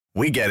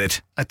We get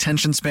it.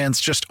 Attention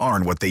spans just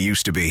aren't what they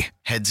used to be.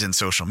 Heads in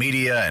social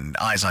media and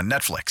eyes on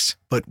Netflix.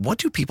 But what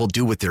do people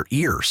do with their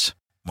ears?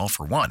 Well,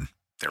 for one,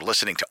 they're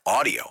listening to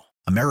audio.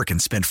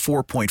 Americans spend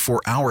 4.4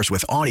 hours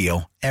with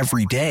audio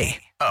every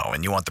day. Oh,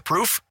 and you want the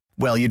proof?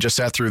 Well, you just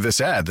sat through this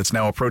ad that's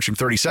now approaching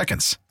 30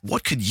 seconds.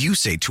 What could you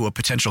say to a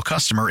potential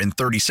customer in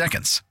 30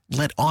 seconds?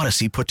 Let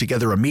Odyssey put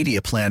together a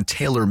media plan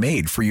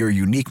tailor-made for your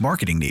unique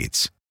marketing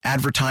needs.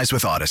 Advertise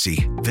with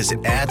Odyssey.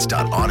 Visit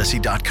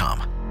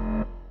ads.odyssey.com.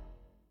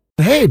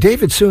 Hey,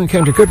 David, Sue, and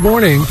Kendra, good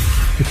morning.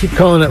 We keep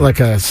calling it like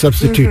a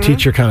substitute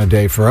teacher kind of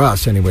day for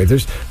us. Anyway,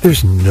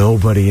 there's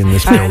nobody in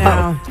this building.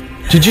 I know.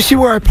 Did you see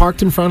where I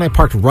parked in front? I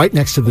parked right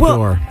next to the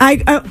door. I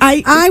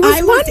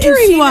was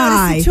wondering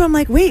why. Too. I'm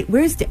like, wait,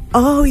 where's?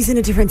 He's in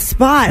a different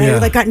spot. Yeah.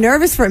 I got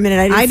nervous for a minute.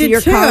 I didn't see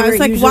your too. car. I was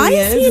like, why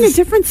is he in a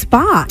different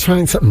spot?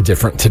 Trying something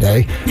different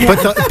today.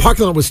 But the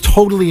parking lot was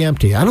totally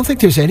empty. I don't think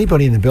there's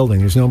anybody in the building.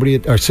 There's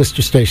nobody. Our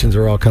sister stations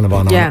are all kind of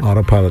on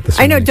autopilot this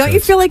morning. I know. Don't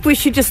you feel like we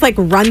should just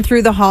run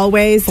through the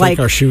hallways, take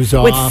our shoes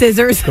off with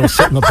scissors? Go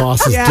sit in the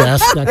boss's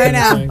desk. That kind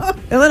of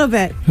thing. A little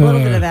bit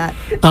of that.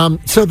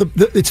 So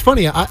it's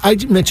funny. I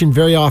mentioned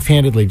very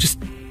offhandedly, just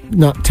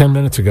not 10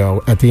 minutes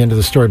ago, at the end of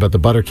the story about the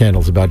butter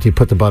candles, about do you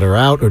put the butter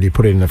out or do you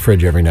put it in the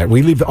fridge every night?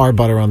 We leave our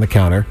butter on the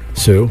counter,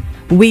 Sue.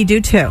 We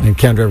do too. And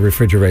Kendra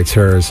refrigerates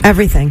hers.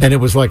 Everything. And it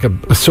was like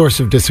a source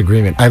of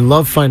disagreement. I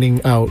love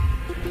finding out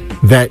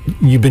that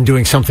you've been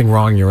doing something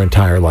wrong your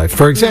entire life.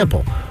 For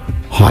example,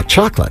 hot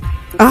chocolate.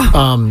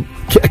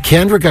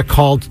 Kendra got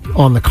called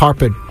on the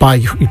carpet by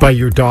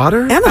your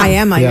daughter,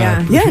 Emma.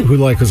 Yeah. Who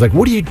was like,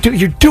 what do you do?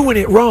 You're doing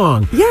it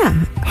wrong. Yeah.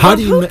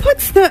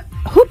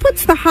 Who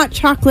puts the hot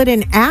chocolate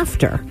in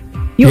after?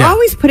 You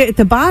always put it at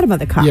the bottom of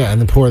the cup. Yeah,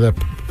 and then pour the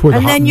and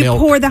hot then you milk.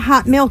 pour the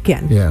hot milk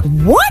in. Yeah.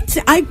 What?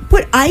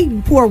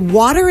 I pour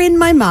water in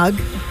my mug.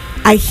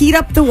 I heat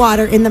up the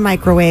water in the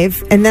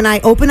microwave, and then I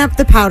open up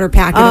the powder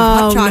packet of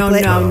hot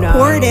chocolate, no.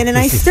 pour it in, and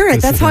I stir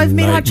it. That's how I've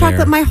made hot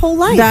chocolate my whole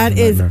life. That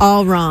is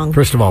all wrong.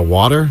 First of all,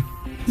 water.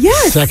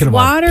 Yes. Second of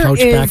water all,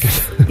 pouch is,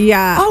 packet.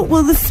 Yeah. Oh,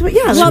 well,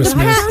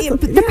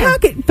 the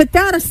packet, but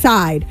that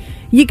aside,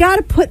 you got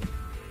to put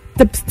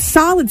the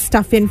solid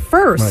stuff in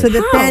first, so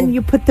that then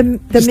you put the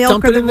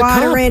milk or the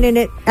water in,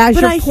 and as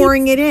you're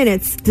pouring it in,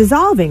 it's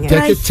dissolving it.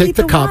 Take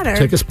the cup,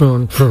 take a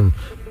spoon,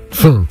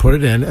 put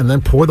it in, and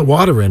then pour the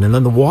water in, and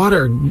then the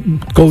water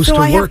goes to work. So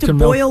I have to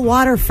boil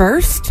water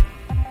first?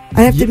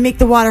 I have to make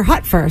the water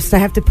hot first. I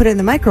have to put it in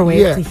the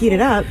microwave to heat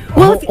it up.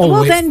 Well,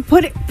 then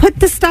put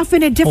the stuff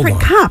in a different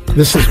cup.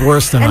 This is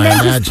worse than I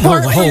imagined.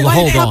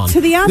 Hold on.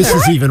 To the other. This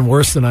is even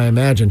worse than I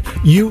imagined.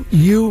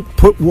 You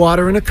put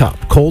water in a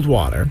cup, cold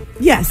water.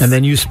 Yes. And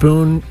then you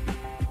spoon.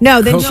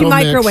 No, then she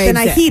microwaves it.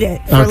 Then I heat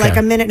it for like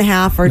a minute and a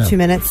half or 2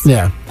 minutes.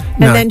 Yeah.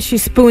 And then she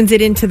spoons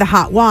it into the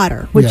hot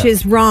water, which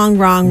is wrong.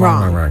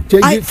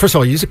 First of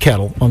all, use a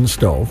kettle on the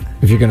stove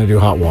if you're going to do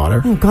hot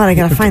water. Oh, God, I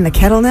got to find the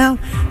kettle now?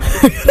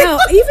 No,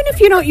 even if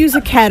you don't use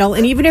a kettle,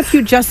 and even if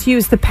you just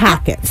use the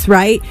packets,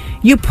 right?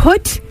 You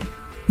put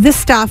the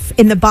stuff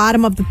in the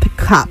bottom of the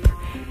cup.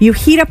 You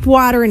heat up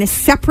water in a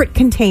separate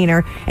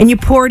container, and you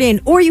pour it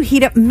in, or you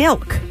heat up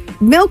milk.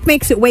 Milk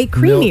makes it way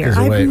creamier.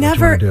 I've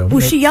never. Well,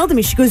 she yelled at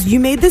me. She goes,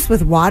 "You made this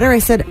with water?" I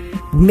said,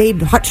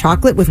 "Made hot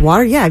chocolate with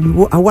water? Yeah.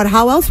 What?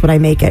 How else would I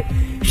make it?"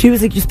 She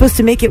was like, "You're supposed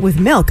to make it with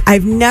milk."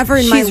 I've never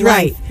in my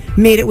life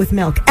made it with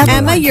milk.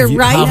 Emma, you're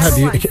right.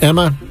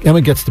 Emma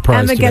gets the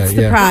prize. Emma gets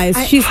the prize.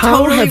 She's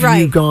totally right. How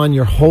have you gone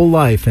your whole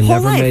life and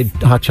never made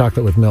hot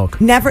chocolate with milk?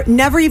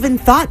 Never even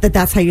thought that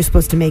that's how you're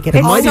supposed to make it.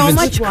 It's so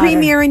much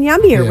creamier and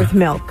yummier with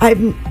milk.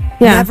 I've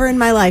never in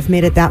my life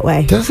made it that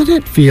way. Doesn't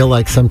it feel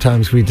like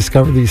sometimes we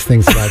discover these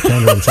things about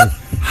Kendra and say,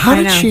 how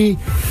did she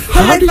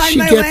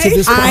get to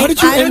this? How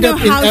did you end up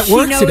at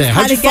work today?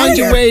 How did you find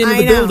your way into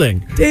the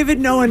building?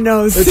 David, no one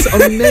knows. It's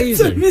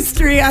amazing. It's a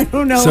mystery. I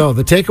don't know. So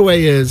the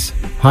takeaway is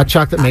hot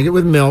chocolate, make it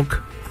with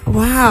milk.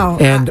 Wow.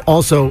 And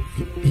also...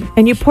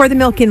 And you pour the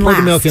milk in last.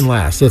 Pour the milk in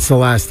last. It's the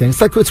last thing.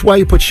 It's why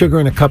you put sugar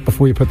in a cup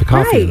before you put the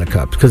coffee in the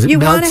cup. Because you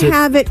want to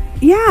have it,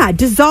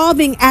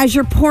 dissolving as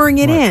you're pouring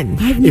it in.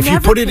 If you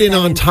put it in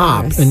on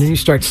top and then you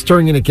start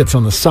stirring it gets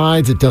on the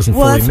sides, it doesn't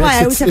fully mix. Well, that's why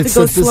I always have to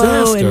go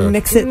slow and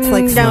mix it.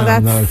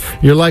 No.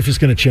 Your life is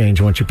going to change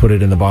once you put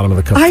it in the bottom of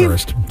the cup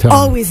first. I've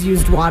always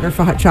used water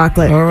for hot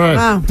chocolate. All right.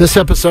 Wow. This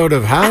episode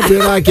of How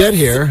Did I Get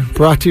Here,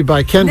 brought to you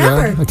by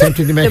Kendra,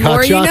 attempting to make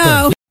hot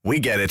chocolate. We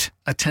get it.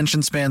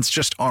 Attention spans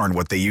just aren't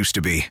what they used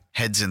to be.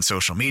 Heads in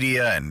social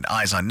media and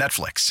eyes on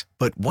Netflix.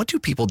 But what do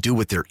people do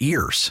with their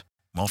ears?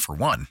 Well, for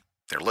one,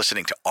 they're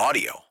listening to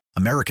audio.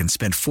 Americans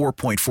spend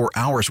 4.4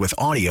 hours with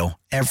audio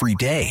every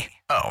day.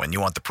 Oh, and you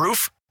want the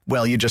proof?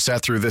 Well, you just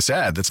sat through this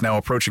ad that's now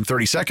approaching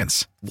 30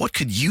 seconds. What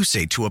could you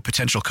say to a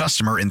potential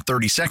customer in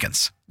 30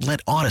 seconds? Let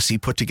Odyssey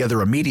put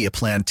together a media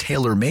plan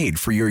tailor-made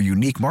for your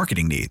unique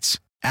marketing needs.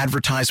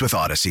 Advertise with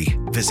Odyssey.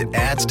 Visit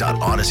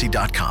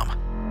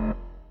ads.odyssey.com.